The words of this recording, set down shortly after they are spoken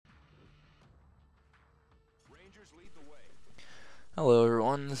Hello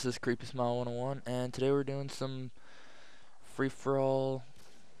everyone, this is Creepy Smile 101, and today we're doing some free-for-all.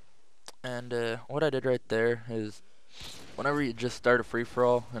 And what I did right there is, whenever you just start a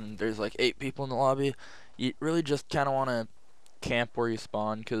free-for-all and there's like 8 people in the lobby, you really just kind of want to camp where you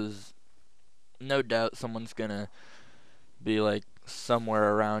spawn, because no doubt someone's gonna be like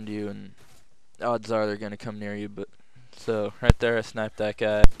somewhere around you, and odds are they're gonna come near you. But so right there, I sniped that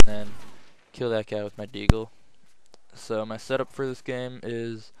guy and then killed that guy with my deagle. So my setup for this game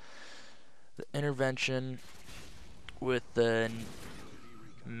is the intervention with the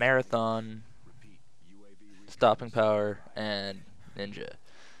marathon, stopping power, and ninja.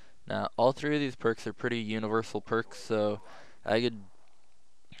 Now all 3 of these perks are pretty universal perks, so I could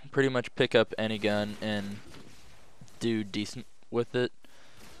pretty much pick up any gun and do decent with it.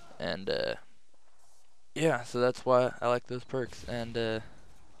 And yeah, so that's why I like those perks. And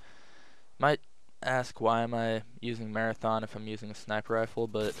might ask, why am I using marathon if I'm using a sniper rifle?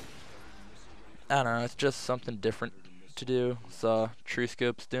 But I don't know, it's just something different to do. Saw True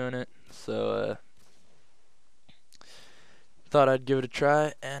Scope's doing it, so thought I'd give it a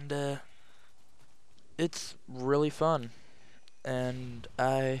try, and it's really fun, and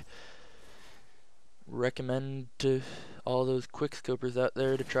I recommend to all those quick scopers out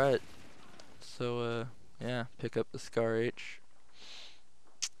there to try it. So yeah, pick up the Scar H,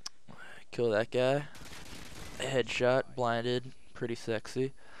 kill that guy, headshot, blinded, pretty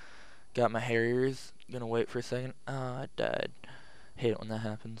sexy. Got my Harriers, gonna wait for a second. Oh, I died. Hate it when that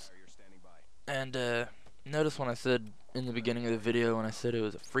happens. And notice when I said in the beginning of the video, when I said it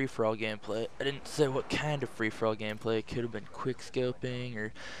was a free-for-all gameplay, I didn't say what kind of free-for-all gameplay. It could have been quick scoping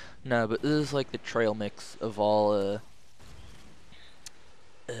or no, but this is like the trail mix of all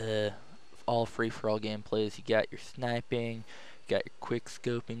free-for-all gameplays. You got your sniping, you got your quick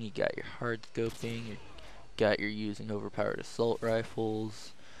scoping, you got your hard scoping, you got your using overpowered assault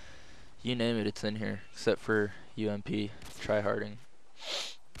rifles. You name it, it's in here, except for UMP tryharding.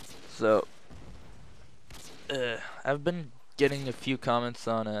 So I've been getting a few comments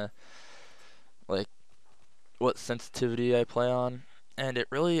on like what sensitivity I play on, and it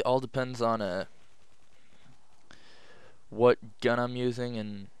really all depends on what gun I'm using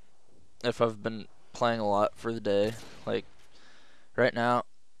and if I've been playing a lot for the day. Like right now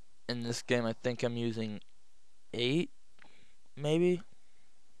in this game, I think I'm using 8, maybe.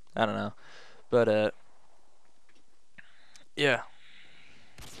 I don't know, but yeah.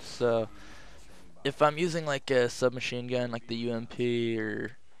 So if I'm using like a submachine gun, like the UMP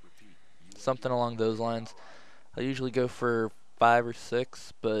or something along those lines, I usually go for 5 or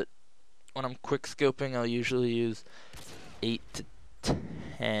 6, but when I'm quick scoping, I'll usually use 8 to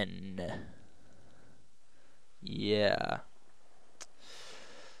 10. Yeah.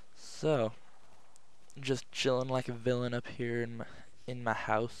 So, just chilling like a villain up here in my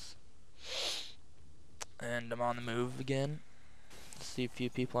house, and I'm on the move again. See a few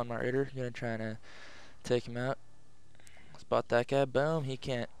people on my radar. Gonna try to take him out. Spot that guy. Boom. He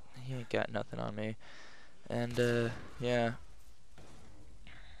ain't got nothing on me. And yeah.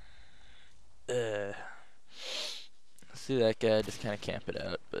 See that guy just kind of camp it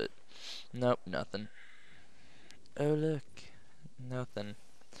out, but nope, nothing. Oh look, nothing.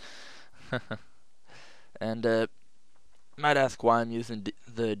 And might ask why I'm using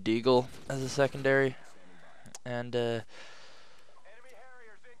the deagle as a secondary, and I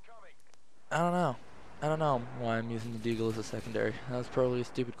don't know. I don't know why I'm using the deagle as a secondary. That was probably a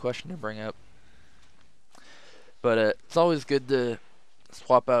stupid question to bring up, but it's always good to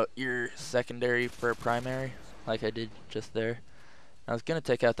swap out your secondary for a primary, like I did just there. I was gonna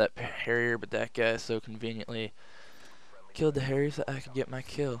take out that Harrier, but that guy so conveniently killed the Harrier so I could get my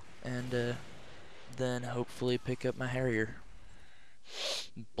kill, and then hopefully pick up my Harrier.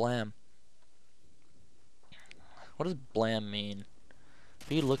 Blam. What does blam mean? If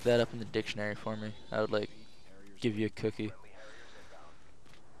you could look that up in the dictionary for me, I would like give you a cookie.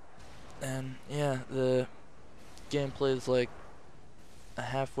 And yeah, the gameplay is like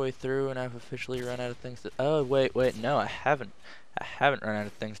halfway through, and I've officially run out of things to. Oh wait, no, I haven't. I haven't run out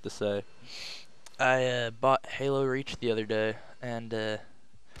of things to say. I bought Halo Reach the other day, and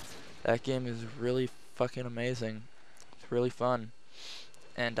that game is really fucking amazing. It's really fun,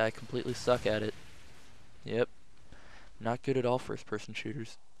 and I completely suck at it. Yep, not good at all first-person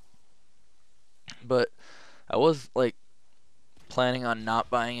shooters. But I was like planning on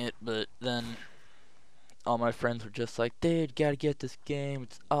not buying it, but then all my friends were just like, dude, gotta get this game,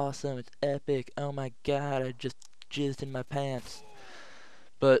 it's awesome, it's epic, oh my god, I just jizzed in my pants.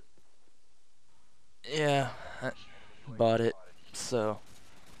 But yeah, I bought it, so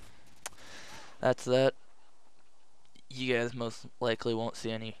that's that. you guys most likely won't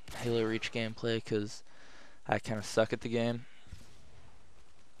see any Halo Reach gameplay because I kind of suck at the game.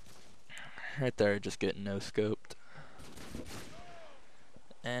 Right there, just getting no-scoped.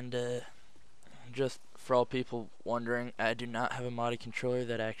 And just for all people wondering, I do not have a modded controller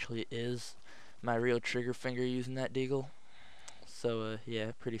that actually is my real trigger finger using that deagle. So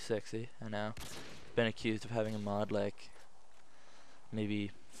yeah, pretty sexy. I know. Been accused of having a mod like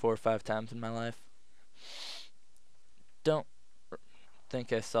maybe 4 or 5 times in my life. Don't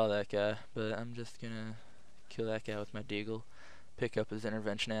think I saw that guy, but I'm just gonna kill that guy with my deagle, pick up his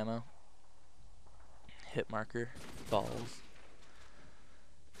intervention ammo, hit marker, balls,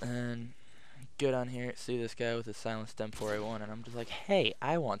 and go down here, see this guy with his silenced M4A1, and I'm just like, hey,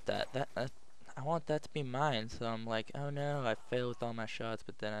 I want that. I want that to be mine. So I'm like, oh no, I fail with all my shots,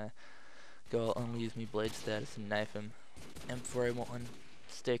 but then I go only use me blade status and knife him. M4A1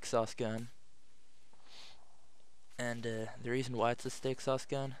 steak sauce gun. And the reason why it's a steak sauce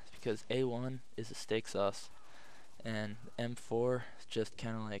gun is because A1 is a steak sauce, and M4 is just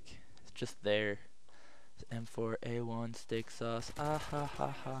kind of like, it's just there. It's M4 A1 steak sauce. Ah ha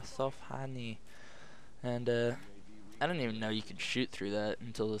ha ha, so funny. And I didn't even know you could shoot through that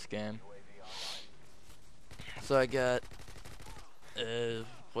until this game. So I got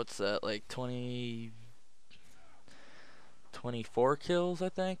what's that, like 24 kills I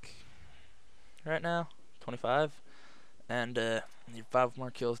think right now, 25. And need 5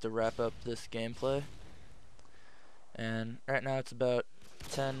 more kills to wrap up this gameplay. And right now it's about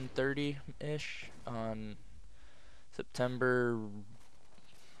 10:30-ish on September.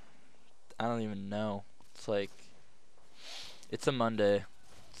 I don't even know. It's like, it's a Monday.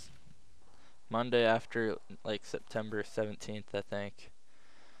 It's Monday after like September 17th, I think.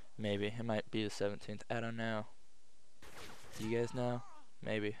 Maybe. It might be the 17th. I don't know. Do you guys know?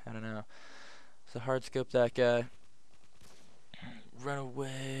 Maybe. I don't know. So hard scope that guy. Run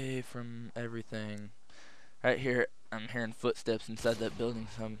away from everything. Right here, I'm hearing footsteps inside that building,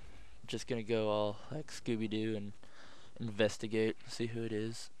 so I'm just gonna go all like Scooby-Doo and investigate, see who it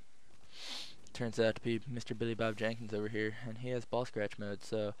is. Turns out to be Mr. Billy Bob Jenkins over here, and he has ball scratch mode,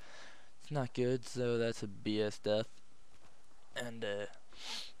 so it's not good, so that's a BS death. And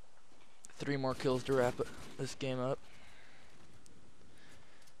 3 more kills to wrap this game up.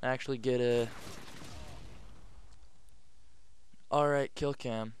 I actually get a alright kill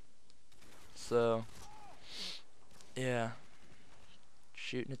cam. So yeah,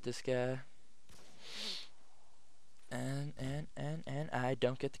 shooting at this guy, and I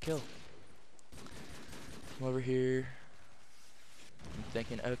don't get the kill. I'm over here, I'm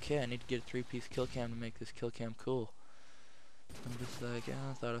thinking, okay, I need to get a 3-piece kill cam to make this kill cam cool. I'm just like,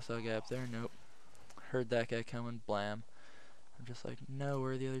 oh, I thought I saw a guy up there. Nope. Heard that guy coming. Blam. I'm just like, no,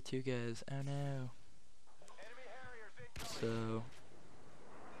 where are the other 2 guys? Oh no. So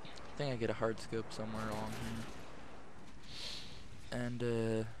I think I get a hard scope somewhere along here.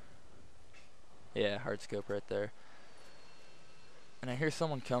 And yeah, hard scope right there. And I hear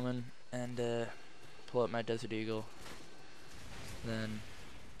someone coming, and pull up my Desert Eagle. Then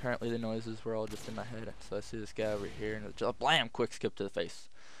apparently the noises were all just in my head, so I see this guy over here, and just blam, quick skip to the face.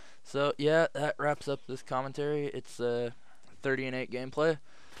 So yeah, that wraps up this commentary. It's 30-8 gameplay.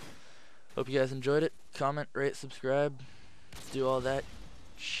 Hope you guys enjoyed it. Comment, rate, subscribe, do all that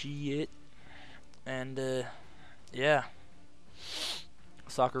shit. And yeah,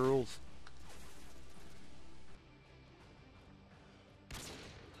 soccer rules.